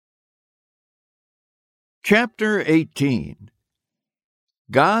Chapter 18.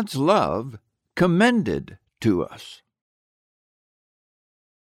 God's love commended to us.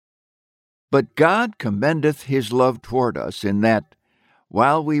 But God commendeth his love toward us in that,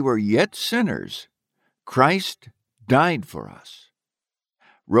 while we were yet sinners, Christ died for us.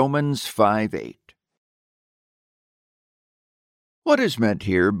 Romans 5:8. What is meant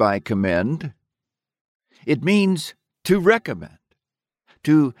here by commend? It means to recommend,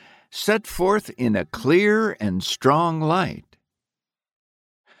 to set forth in a clear and strong light.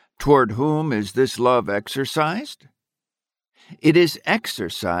 Toward whom is this love exercised? It is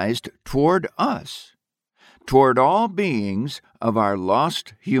exercised toward us, toward all beings of our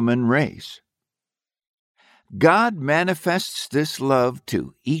lost human race. God manifests this love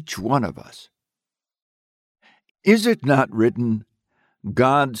to each one of us. Is it not written,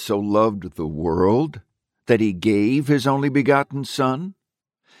 God so loved the world, that he gave his only begotten Son,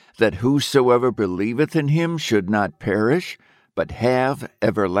 that whosoever believeth in him should not perish, but have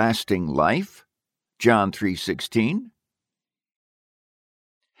everlasting life? John 3:16.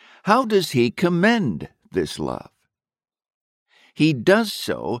 How does he commend this love? He does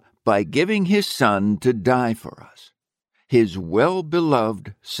so by giving his Son to die for us, his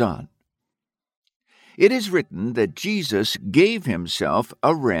well-beloved Son. It is written that Jesus gave himself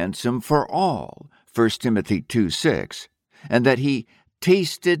a ransom for all, 1 Timothy 2:6, and that he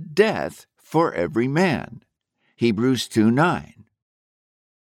tasted death for every man, Hebrews 2:9.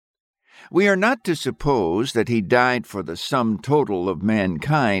 We are not to suppose that he died for the sum total of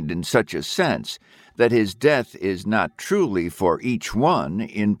mankind in such a sense that his death is not truly for each one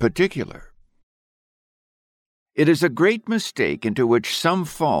in particular. It is a great mistake into which some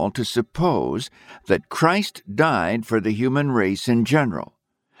fall to suppose that Christ died for the human race in general,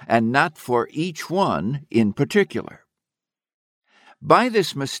 and not for each one in particular. By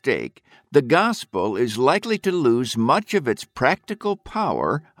this mistake, the gospel is likely to lose much of its practical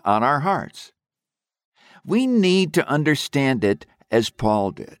power on our hearts. We need to understand it as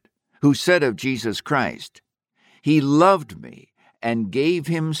Paul did, who said of Jesus Christ, "He loved me and gave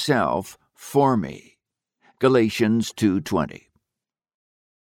himself for me." Galatians 2:20.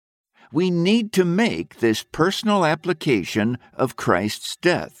 We need to make this personal application of Christ's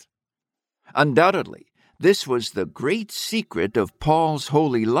death. Undoubtedly, this was the great secret of Paul's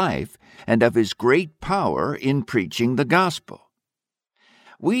holy life and of his great power in preaching the gospel.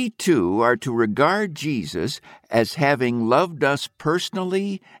 We, too, are to regard Jesus as having loved us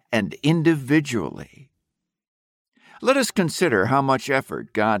personally and individually. Let us consider how much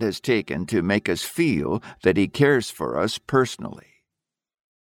effort God has taken to make us feel that he cares for us personally.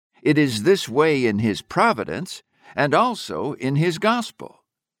 It is this way in his providence and also in his gospel.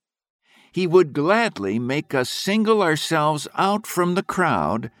 He would gladly make us single ourselves out from the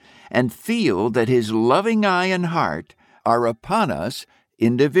crowd and feel that his loving eye and heart are upon us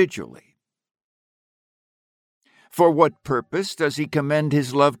individually. For what purpose does he commend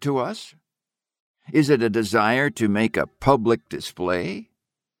his love to us? Is it a desire to make a public display?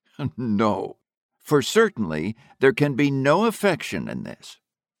 No, for certainly there can be no affection in this.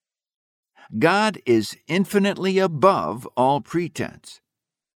 God is infinitely above all pretense.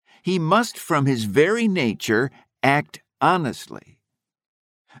 He must, from his very nature, act honestly.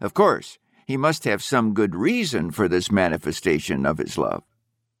 Of course, he must have some good reason for this manifestation of his love.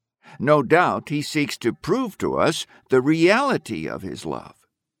 No doubt he seeks to prove to us the reality of his love.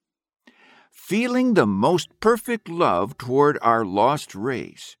 Feeling the most perfect love toward our lost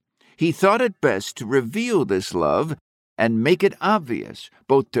race, he thought it best to reveal this love and make it obvious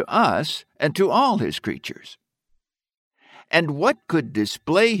both to us and to all his creatures. And what could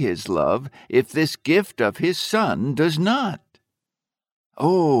display his love if this gift of his Son does not?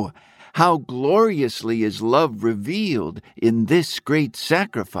 Oh, how gloriously is love revealed in this great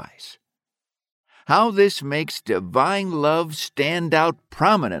sacrifice! How this makes divine love stand out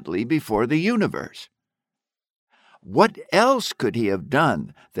prominently before the universe! What else could he have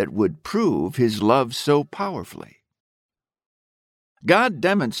done that would prove his love so powerfully? God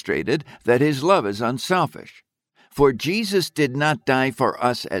demonstrated that his love is unselfish. For Jesus did not die for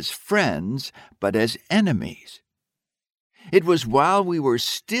us as friends, but as enemies. It was while we were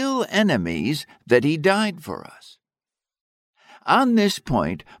still enemies that he died for us. On this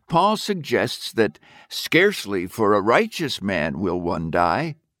point, Paul suggests that scarcely for a righteous man will one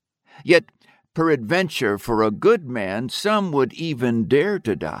die, yet peradventure for a good man some would even dare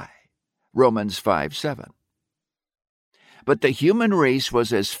to die. Romans 5:7. But the human race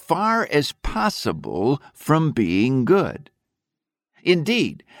was as far as possible from being good.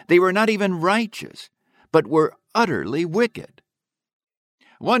 Indeed, they were not even righteous, but were utterly wicked.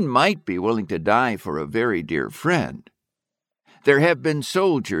 One might be willing to die for a very dear friend. There have been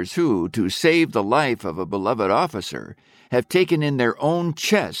soldiers who, to save the life of a beloved officer, have taken in their own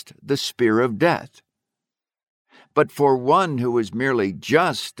chest the spear of death. But for one who is merely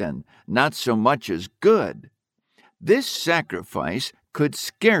just and not so much as good, this sacrifice could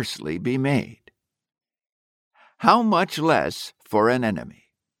scarcely be made. How much less for an enemy?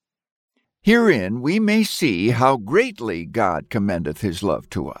 Herein we may see how greatly God commendeth his love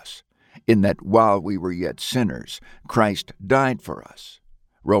to us, in that while we were yet sinners, Christ died for us.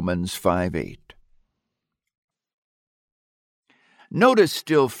 Romans 5:8. Notice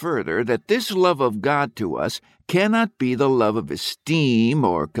still further that this love of God to us cannot be the love of esteem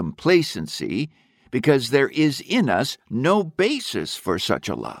or complacency, because there is in us no basis for such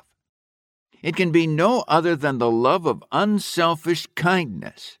a love. It can be no other than the love of unselfish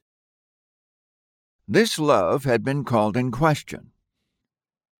kindness. This love had been called in question.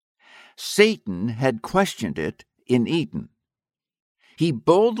 Satan had questioned it in Eden. He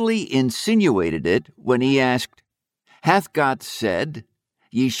boldly insinuated it when he asked, "Hath God said,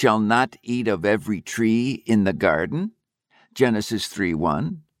 Ye shall not eat of every tree in the garden?" Genesis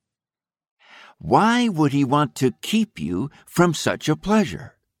 3:1. Why would he want to keep you from such a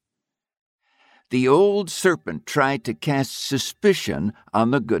pleasure? The old serpent tried to cast suspicion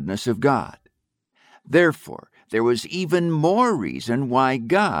on the goodness of God. Therefore, there was even more reason why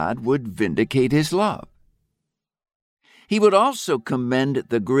God would vindicate his love. He would also commend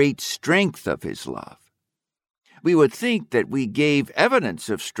the great strength of his love. We would think that we gave evidence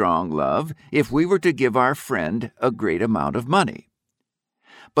of strong love if we were to give our friend a great amount of money.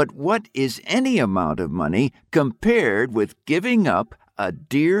 But what is any amount of money compared with giving up a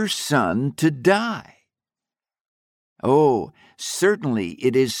dear son to die? Oh, certainly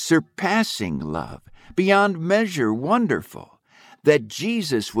it is surpassing love, beyond measure wonderful, that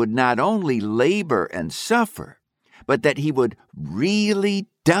Jesus would not only labor and suffer, but that he would really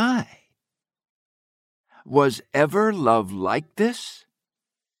die. Was ever love like this?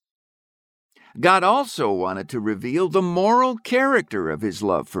 God also wanted to reveal the moral character of his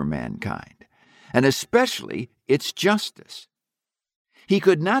love for mankind, and especially its justice. He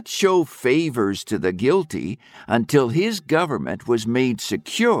could not show favors to the guilty until his government was made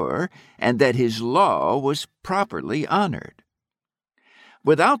secure and that his law was properly honored.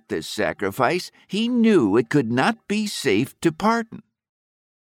 Without this sacrifice, he knew it could not be safe to pardon.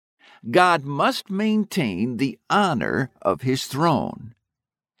 God must maintain the honor of his throne.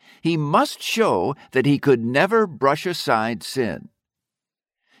 He must show that he could never brush aside sin.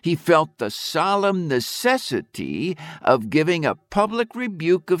 He felt the solemn necessity of giving a public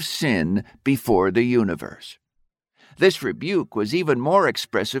rebuke of sin before the universe. This rebuke was even more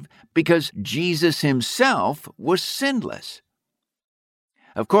expressive because Jesus himself was sinless.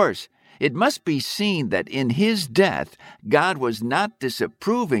 Of course, it must be seen that in his death, God was not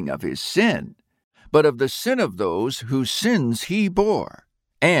disapproving of his sin, but of the sin of those whose sins he bore,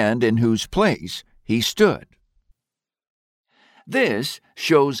 and in whose place he stood. This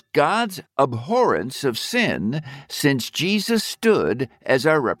shows God's abhorrence of sin, since Jesus stood as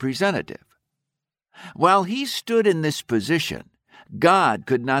our representative. While he stood in this position, God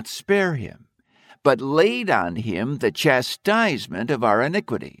could not spare him, but laid on him the chastisement of our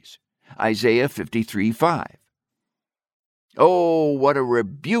iniquities. Isaiah 53:5. Oh, what a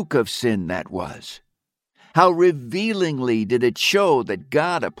rebuke of sin that was! How revealingly did it show that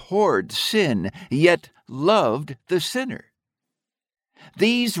God abhorred sin, yet loved the sinner.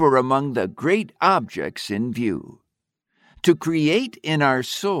 These were among the great objects in view: to create in our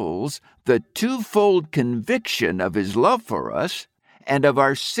souls the twofold conviction of his love for us and of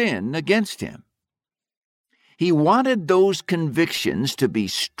our sin against him. He wanted those convictions to be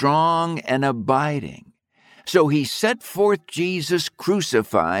strong and abiding, so he set forth Jesus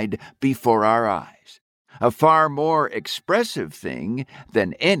crucified before our eyes, a far more expressive thing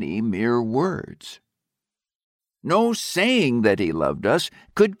than any mere words. No saying that he loved us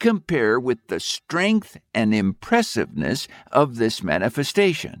could compare with the strength and impressiveness of this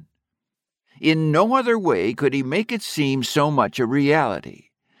manifestation. In no other way could he make it seem so much a reality,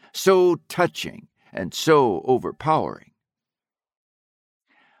 so touching and so overpowering.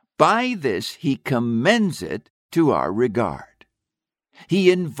 By this he commends it to our regard. He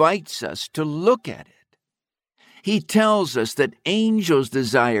invites us to look at it. He tells us that angels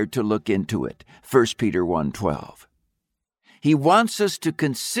desire to look into it, 1 Peter 1:12. He wants us to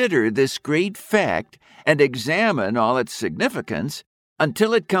consider this great fact and examine all its significance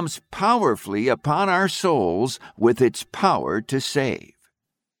until it comes powerfully upon our souls with its power to save.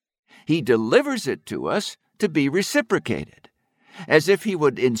 He delivers it to us to be reciprocated, as if he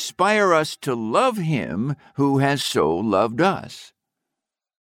would inspire us to love him who has so loved us.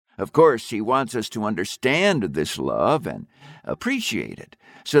 Of course, he wants us to understand this love and appreciate it,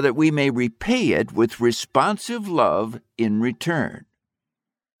 so that we may repay it with responsive love in return.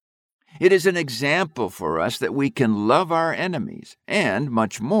 It is an example for us that we can love our enemies, and,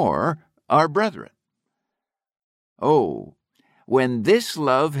 much more, our brethren. Oh, when this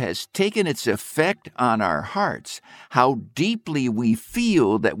love has taken its effect on our hearts, how deeply we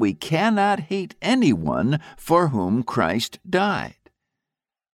feel that we cannot hate anyone for whom Christ died.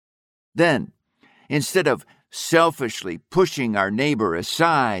 Then, instead of selfishly pushing our neighbor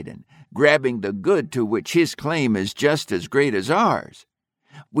aside and grabbing the good to which his claim is just as great as ours,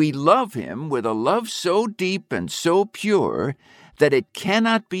 we love him with a love so deep and so pure that it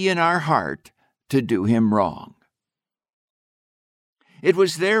cannot be in our heart to do him wrong. It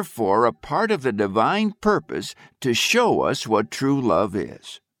was therefore a part of the divine purpose to show us what true love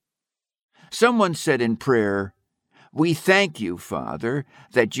is. Someone said in prayer, "We thank you, Father,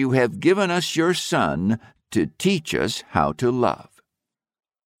 that you have given us your Son to teach us how to love."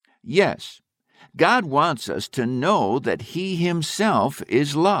 Yes, God wants us to know that he himself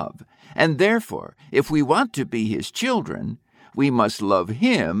is love, and therefore, if we want to be his children, we must love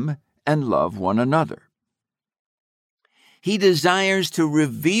him and love one another. He desires to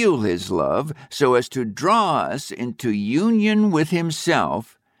reveal his love so as to draw us into union with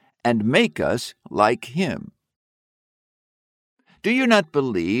himself and make us like him. Do you not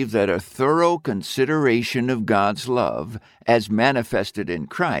believe that a thorough consideration of God's love, as manifested in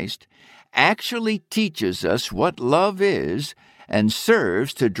Christ, actually teaches us what love is and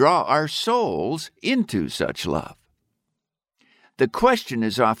serves to draw our souls into such love? The question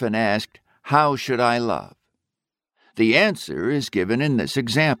is often asked, how should I love? The answer is given in this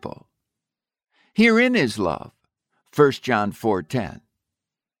example. Herein is love, 1 John 4:10.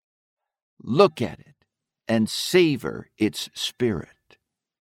 Look at it and savor its spirit.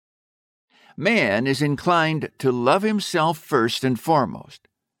 Man is inclined to love himself first and foremost,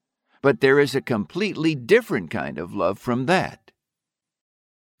 but there is a completely different kind of love from that.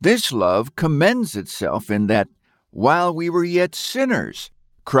 This love commends itself in that, while we were yet sinners,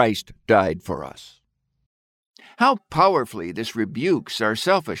 Christ died for us. How powerfully this rebukes our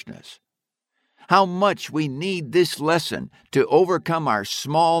selfishness. How much we need this lesson to overcome our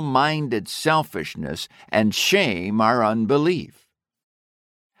small-minded selfishness and shame our unbelief.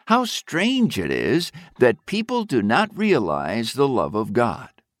 How strange it is that people do not realize the love of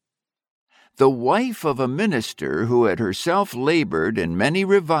God. The wife of a minister who had herself labored in many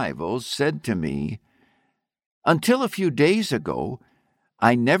revivals said to me, "Until a few days ago,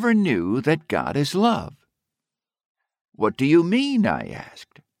 I never knew that God is love." "What do you mean?" I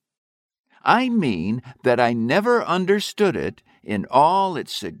asked. "I mean that I never understood it in all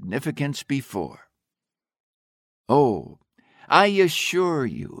its significance before." Oh, I assure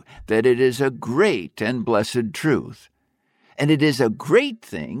you that it is a great and blessed truth, and it is a great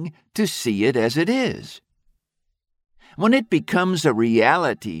thing to see it as it is. When it becomes a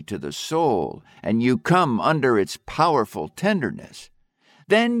reality to the soul and you come under its powerful tenderness,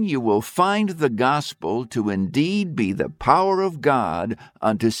 then you will find the gospel to indeed be the power of God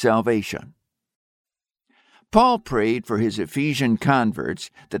unto salvation. Paul prayed for his Ephesian converts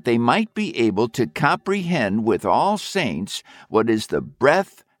that they might be able to comprehend with all saints what is the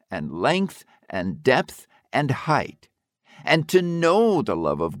breadth and length and depth and height, and to know the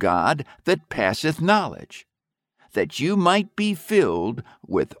love of God that passeth knowledge, that you might be filled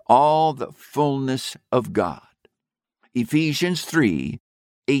with all the fullness of God. Ephesians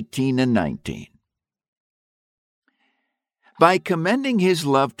 3:18 and 19. By commending his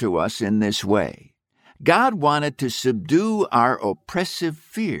love to us in this way, God wanted to subdue our oppressive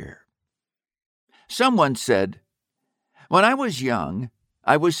fear. Someone said, "When I was young,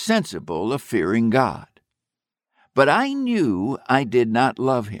 I was sensible of fearing God, but I knew I did not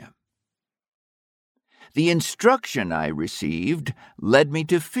love him. The instruction I received led me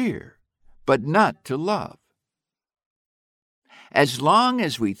to fear, but not to love." As long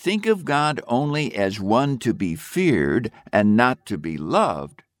as we think of God only as one to be feared and not to be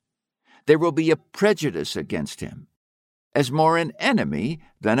loved, there will be a prejudice against him, as more an enemy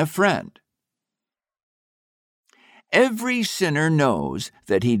than a friend. Every sinner knows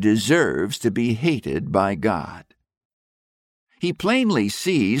that he deserves to be hated by God. He plainly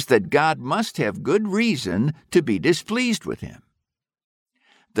sees that God must have good reason to be displeased with him.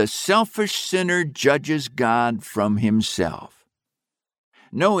 The selfish sinner judges God from himself.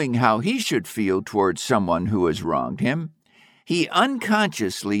 Knowing how he should feel toward someone who has wronged him, he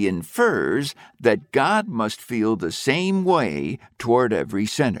unconsciously infers that God must feel the same way toward every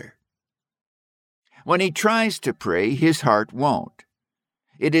sinner. When he tries to pray, his heart won't.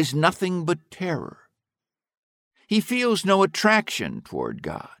 It is nothing but terror. He feels no attraction toward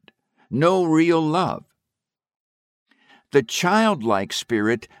God, no real love. The childlike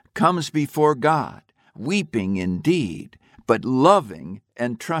spirit comes before God, weeping indeed, but loving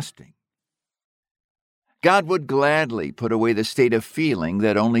and trusting. God would gladly put away the state of feeling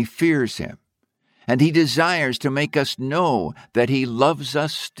that only fears him, and he desires to make us know that he loves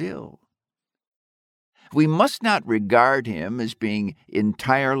us still. We must not regard him as being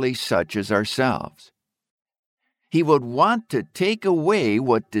entirely such as ourselves. He would want to take away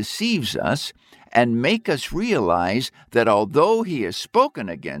what deceives us and make us realize that although he has spoken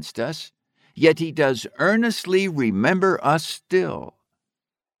against us, yet he does earnestly remember us still.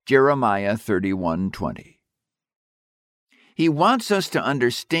 Jeremiah 31:20. He wants us to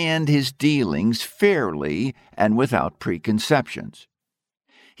understand his dealings fairly and without preconceptions.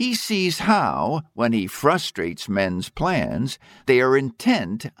 He sees how, when he frustrates men's plans, they are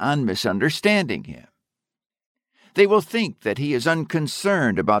intent on misunderstanding him. They will think that he is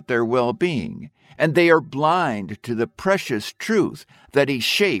unconcerned about their well-being, and they are blind to the precious truth that he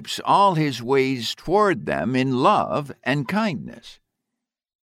shapes all his ways toward them in love and kindness.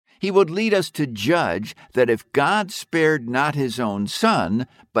 He would lead us to judge that if God spared not his own Son,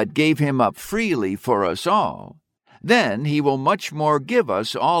 but gave him up freely for us all, then he will much more give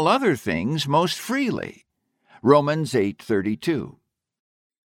us all other things most freely. Romans 8:32.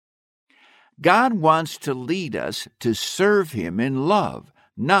 God wants to lead us to serve him in love,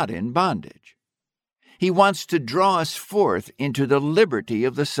 not in bondage. He wants to draw us forth into the liberty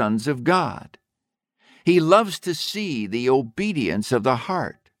of the sons of God. He loves to see the obedience of the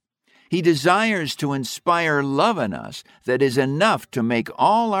heart. He desires to inspire love in us that is enough to make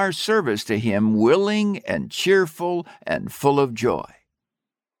all our service to him willing and cheerful and full of joy.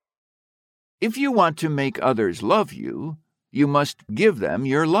 If you want to make others love you, you must give them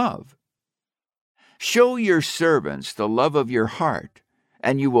your love. Show your servants the love of your heart,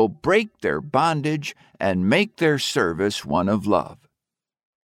 and you will break their bondage and make their service one of love.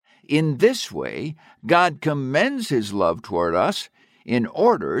 In this way, God commends his love toward us in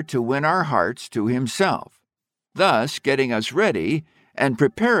order to win our hearts to himself, thus getting us ready and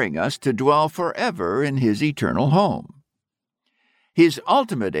preparing us to dwell forever in his eternal home. His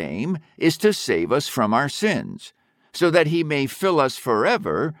ultimate aim is to save us from our sins, so that he may fill us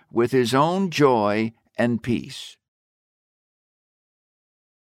forever with his own joy and peace.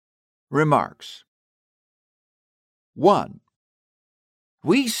 Remarks. 1.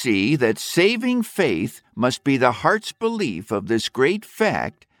 We see that saving faith must be the heart's belief of this great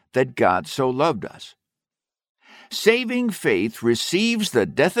fact that God so loved us. Saving faith receives the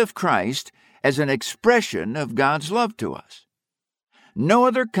death of Christ as an expression of God's love to us. No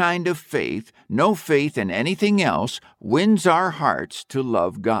other kind of faith, no faith in anything else, wins our hearts to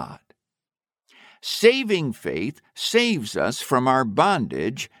love God. Saving faith saves us from our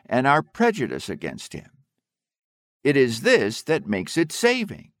bondage and our prejudice against him. It is this that makes it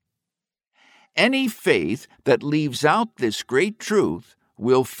saving. Any faith that leaves out this great truth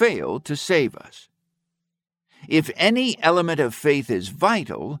will fail to save us. If any element of faith is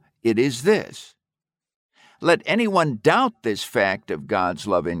vital, it is this. Let anyone doubt this fact of God's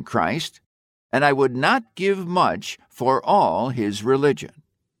love in Christ, and I would not give much for all his religion.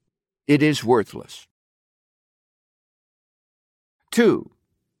 It is worthless. 2.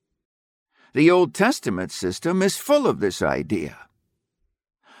 The Old Testament system is full of this idea.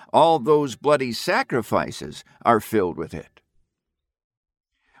 All those bloody sacrifices are filled with it.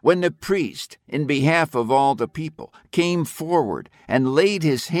 When the priest, in behalf of all the people, came forward and laid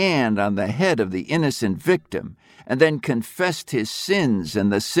his hand on the head of the innocent victim, and then confessed his sins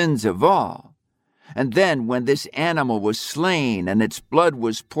and the sins of all, and then when this animal was slain and its blood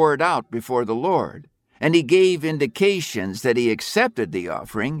was poured out before the Lord, and he gave indications that he accepted the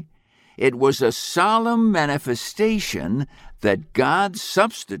offering, it was a solemn manifestation that God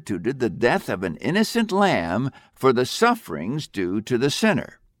substituted the death of an innocent lamb for the sufferings due to the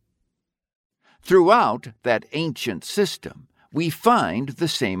sinner. Throughout that ancient system, we find the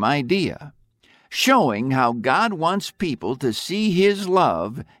same idea, showing how God wants people to see his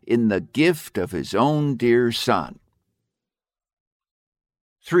love in the gift of his own dear Son.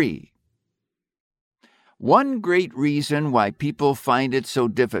 3. One great reason why people find it so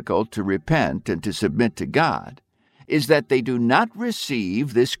difficult to repent and to submit to God is that they do not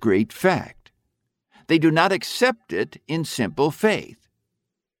receive this great fact. They do not accept it in simple faith.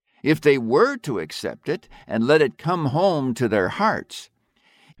 If they were to accept it and let it come home to their hearts,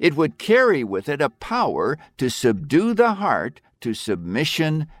 it would carry with it a power to subdue the heart to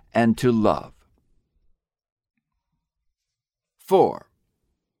submission and to love. 4.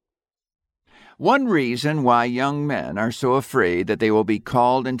 One reason why young men are so afraid that they will be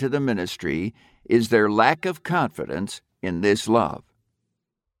called into the ministry is their lack of confidence in this love.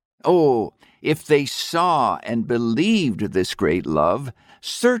 Oh, if they saw and believed this great love,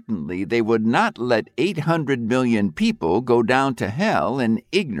 certainly they would not let 800 million people go down to hell in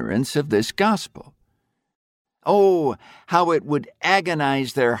ignorance of this gospel. Oh, how it would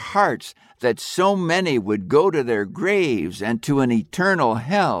agonize their hearts that so many would go to their graves and to an eternal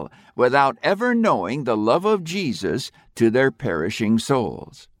hell without ever knowing the love of Jesus to their perishing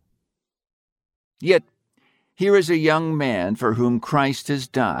souls. Yet, here is a young man for whom Christ has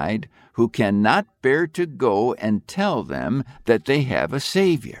died, who cannot bear to go and tell them that they have a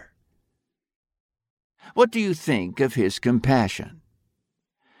Savior. What do you think of his compassion?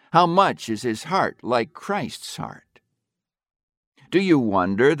 How much is his heart like Christ's heart? Do you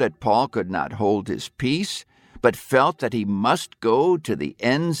wonder that Paul could not hold his peace, but felt that he must go to the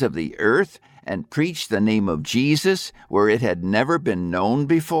ends of the earth and preach the name of Jesus where it had never been known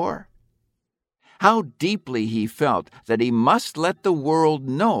before? How deeply he felt that he must let the world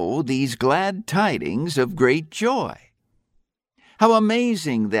know these glad tidings of great joy. How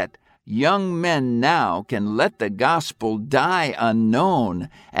amazing that young men now can let the gospel die unknown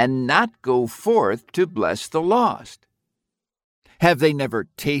and not go forth to bless the lost. Have they never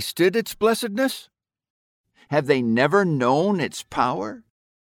tasted its blessedness? Have they never known its power?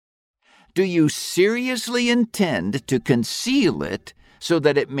 Do you seriously intend to conceal it so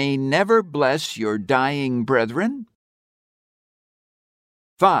that it may never bless your dying brethren?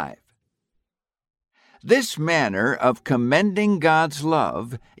 5. This manner of commending God's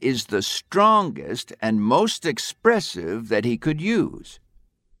love is the strongest and most expressive that he could use.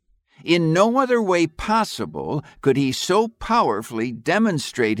 In no other way possible could he so powerfully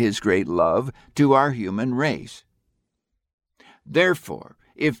demonstrate his great love to our human race. Therefore,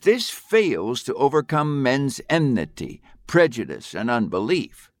 if this fails to overcome men's enmity, prejudice, and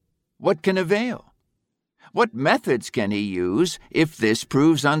unbelief, what can avail? What methods can he use if this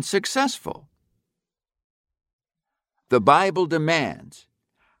proves unsuccessful? The Bible demands,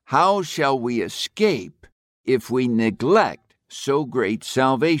 how shall we escape if we neglect so great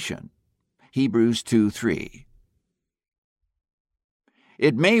salvation? Hebrews 2:3.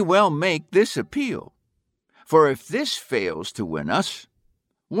 It may well make this appeal, for if this fails to win us,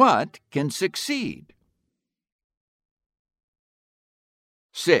 what can succeed?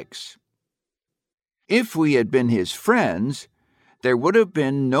 6. If we had been his friends, there would have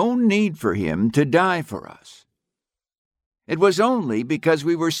been no need for him to die for us. It was only because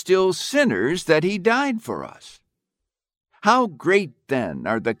we were still sinners that he died for us. How great, then,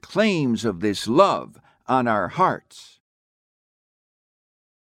 are the claims of this love on our hearts?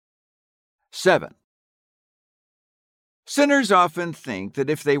 7. Sinners often think that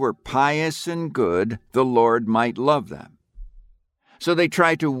if they were pious and good, the Lord might love them. So they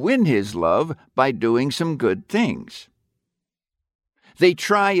try to win his love by doing some good things. They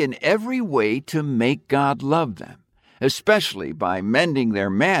try in every way to make God love them, especially by mending their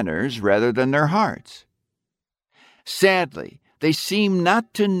manners rather than their hearts. Sadly, they seem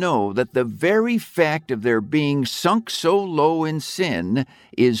not to know that the very fact of their being sunk so low in sin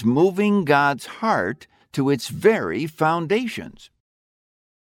is moving God's heart to its very foundations.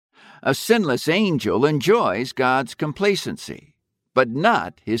 A sinless angel enjoys God's complacency, but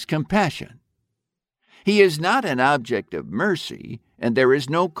not his compassion. He is not an object of mercy, and there is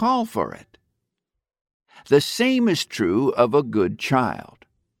no call for it. The same is true of a good child.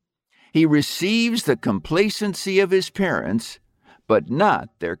 He receives the complacency of his parents, but not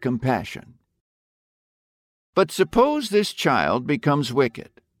their compassion. But suppose this child becomes wicked.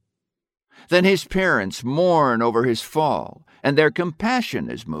 Then his parents mourn over his fall, and their compassion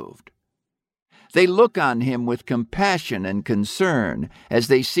is moved. They look on him with compassion and concern as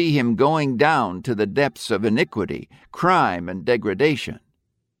they see him going down to the depths of iniquity, crime, and degradation.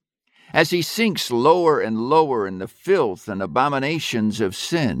 As he sinks lower and lower in the filth and abominations of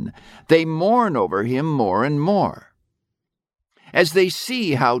sin, they mourn over him more and more. As they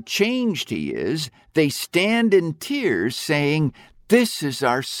see how changed he is, they stand in tears, saying, "This is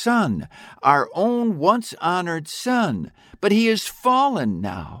our son, our own once honored son, but he is fallen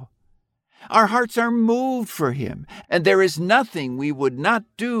now. Our hearts are moved for him, and there is nothing we would not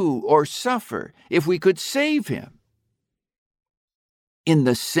do or suffer if we could save him." In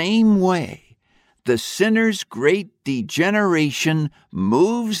the same way, the sinner's great degeneration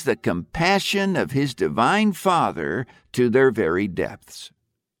moves the compassion of his divine Father to their very depths.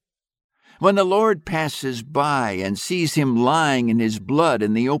 When the Lord passes by and sees him lying in his blood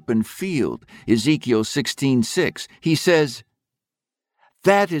in the open field, Ezekiel 16:6, he says,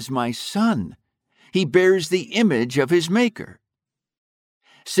 "That is my son. He bears the image of his Maker.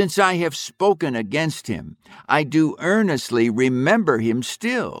 Since I have spoken against him, I do earnestly remember him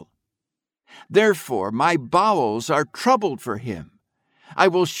still. Therefore my bowels are troubled for him. I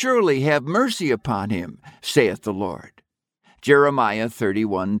will surely have mercy upon him, saith the Lord." Jeremiah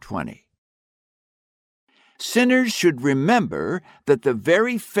 31:20. Sinners should remember that the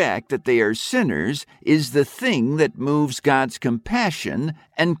very fact that they are sinners is the thing that moves God's compassion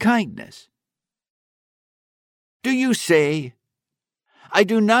and kindness. Do you say, "I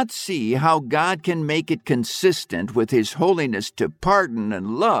do not see how God can make it consistent with His holiness to pardon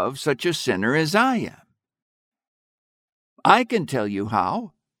and love such a sinner as I am"? I can tell you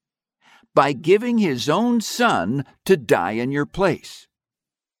how. By giving His own Son to die in your place.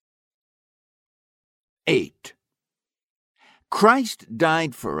 8. Christ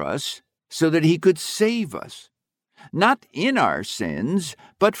died for us so that He could save us, not in our sins,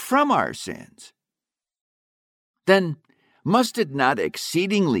 but from our sins. Then must it not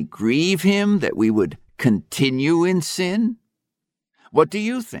exceedingly grieve Him that we would continue in sin? What do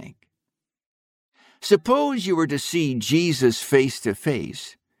you think? Suppose you were to see Jesus face to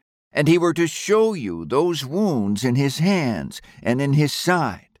face, and He were to show you those wounds in His hands and in His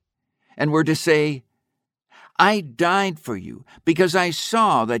side, and were to say, "I died for you because I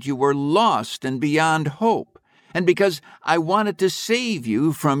saw that you were lost and beyond hope, and because I wanted to save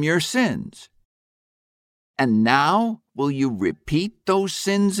you from your sins. And now will you repeat those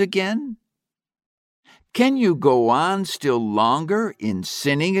sins again? Can you go on still longer in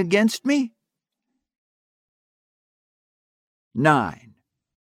sinning against me?" 9.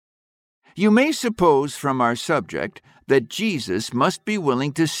 You may suppose from our subject that Jesus must be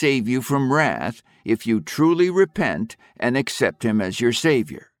willing to save you from wrath if you truly repent and accept Him as your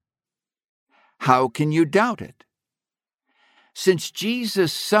Savior. How can you doubt it? Since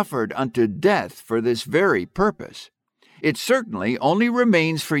Jesus suffered unto death for this very purpose, it certainly only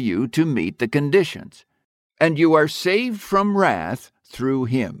remains for you to meet the conditions, and you are saved from wrath through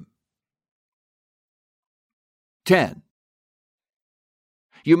Him. 10.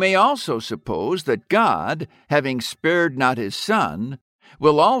 You may also suppose that God, having spared not His Son,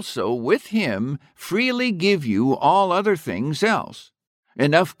 will also with Him freely give you all other things else,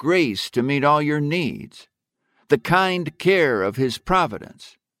 enough grace to meet all your needs, the kind care of His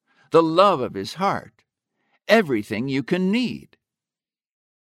providence, the love of His heart, everything you can need.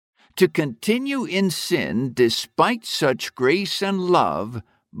 To continue in sin despite such grace and love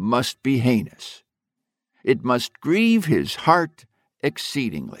must be heinous. It must grieve His heart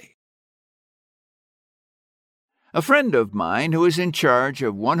exceedingly. A friend of mine who is in charge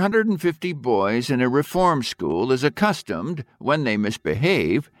of 150 boys in a reform school is accustomed, when they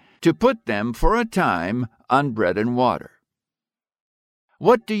misbehave, to put them for a time on bread and water.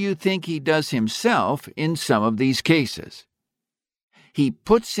 What do you think he does himself in some of these cases? He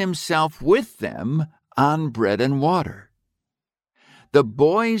puts himself with them on bread and water. The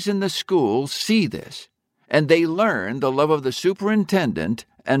boys in the school see this, and they learn the love of the superintendent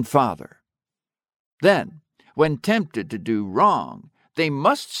and father. Then, when tempted to do wrong, they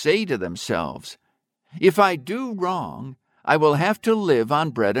must say to themselves, "If I do wrong, I will have to live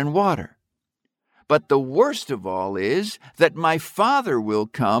on bread and water. But the worst of all is that my Father will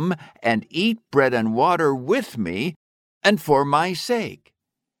come and eat bread and water with me and for my sake.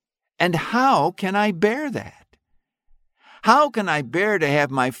 And how can I bear that? How can I bear to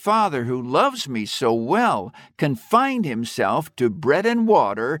have my Father, who loves me so well, confine Himself to bread and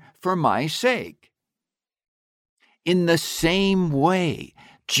water for my sake?" In the same way,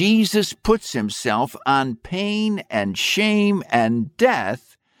 Jesus puts Himself on pain and shame and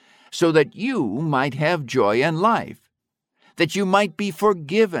death so that you might have joy and life, that you might be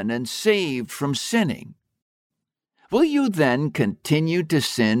forgiven and saved from sinning. Will you then continue to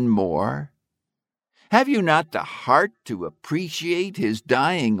sin more? Have you not the heart to appreciate His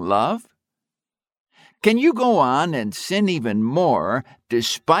dying love? Can you go on and sin even more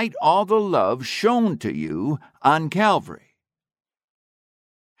despite all the love shown to you on Calvary?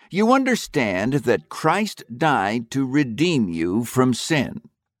 You understand that Christ died to redeem you from sin.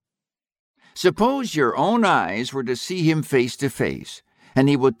 Suppose your own eyes were to see Him face to face, and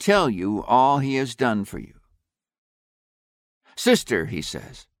He would tell you all He has done for you. "Sister," He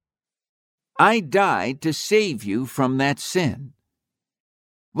says, "I died to save you from that sin.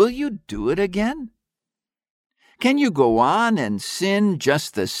 Will you do it again? Can you go on and sin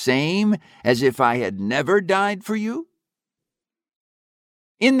just the same as if I had never died for you?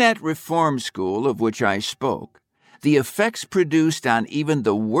 In that reform school of which I spoke, the effects produced on even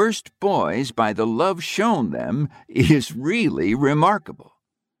the worst boys by the love shown them is really remarkable.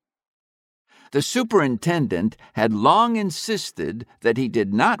 The superintendent had long insisted that he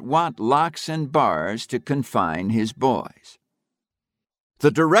did not want locks and bars to confine his boys.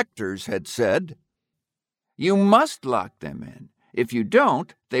 The directors had said, "You must lock them in. If you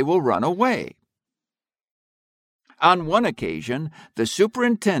don't, they will run away." On one occasion, the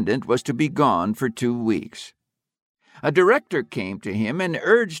superintendent was to be gone for 2 weeks. A director came to him and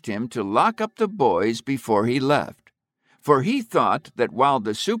urged him to lock up the boys before he left, for he thought that while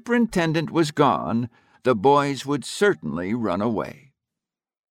the superintendent was gone, the boys would certainly run away.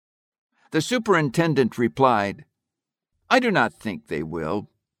 The superintendent replied, "I do not think they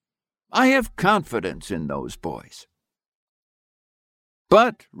will. I have confidence in those boys."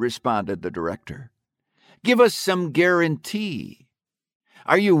 "But," responded the director, "give us some guarantee.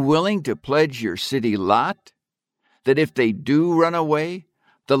 Are you willing to pledge your city lot that if they do run away,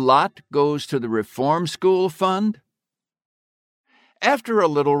 the lot goes to the Reform School Fund?" After a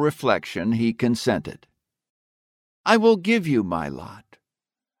little reflection, he consented. "I will give you my lot,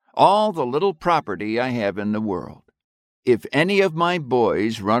 all the little property I have in the world, if any of my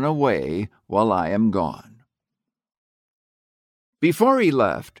boys run away while I am gone." Before he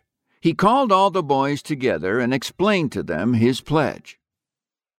left, he called all the boys together and explained to them his pledge.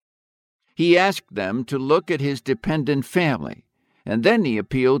 He asked them to look at his dependent family, and then he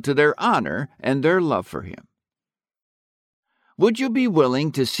appealed to their honor and their love for him. "Would you be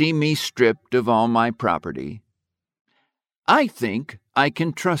willing to see me stripped of all my property? I think I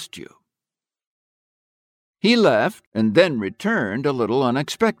can trust you." He left and then returned a little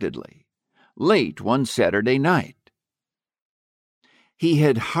unexpectedly, late one Saturday night. He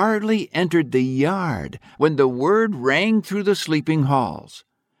had hardly entered the yard when the word rang through the sleeping halls,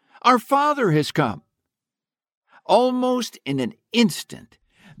 "Our father has come." Almost in an instant,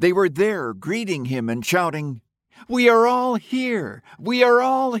 they were there greeting him and shouting, "We are all here! We are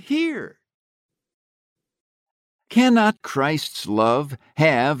all here!" Cannot Christ's love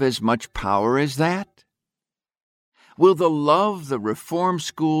have as much power as that? Will the love the Reform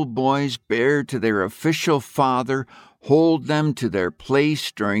School boys bear to their official father hold them to their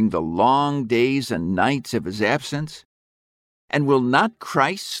place during the long days and nights of his absence? And will not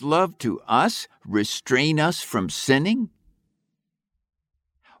Christ's love to us restrain us from sinning?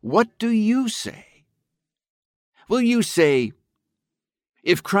 What do you say? Will you say,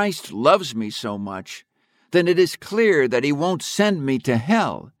 "If Christ loves me so much, then it is clear that he won't send me to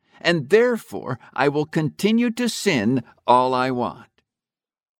hell, and therefore I will continue to sin all I want"?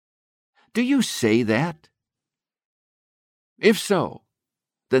 Do you say that? If so,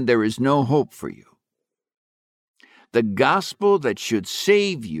 then there is no hope for you. The gospel that should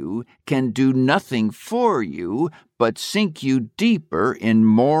save you can do nothing for you but sink you deeper in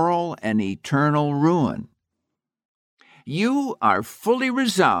moral and eternal ruin. You are fully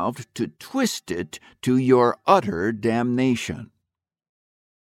resolved to twist it to your utter damnation.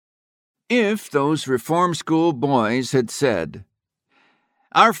 If those Reform School boys had said,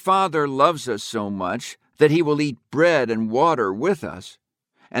 "Our Father loves us so much that he will eat bread and water with us,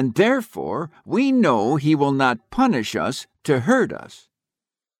 and therefore we know he will not punish us to hurt us,"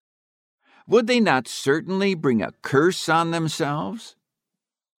 would they not certainly bring a curse on themselves?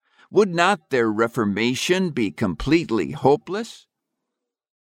 Would not their reformation be completely hopeless?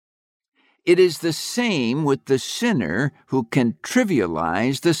 It is the same with the sinner who can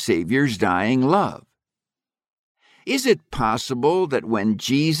trivialize the Savior's dying love. Is it possible that when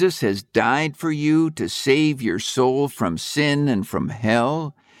Jesus has died for you to save your soul from sin and from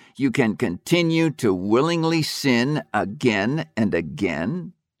hell, you can continue to willingly sin again and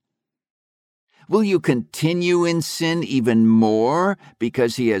again? Will you continue in sin even more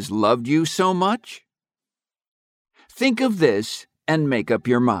because he has loved you so much? Think of this and make up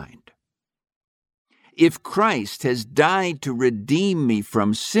your mind. If Christ has died to redeem me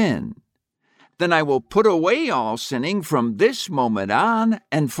from sin, then I will put away all sinning from this moment on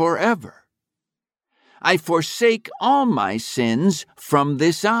and forever. I forsake all my sins from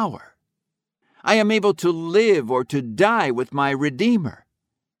this hour. I am able to live or to die with my Redeemer.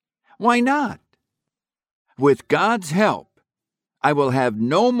 Why not? With God's help, I will have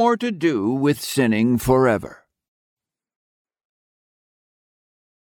no more to do with sinning forever.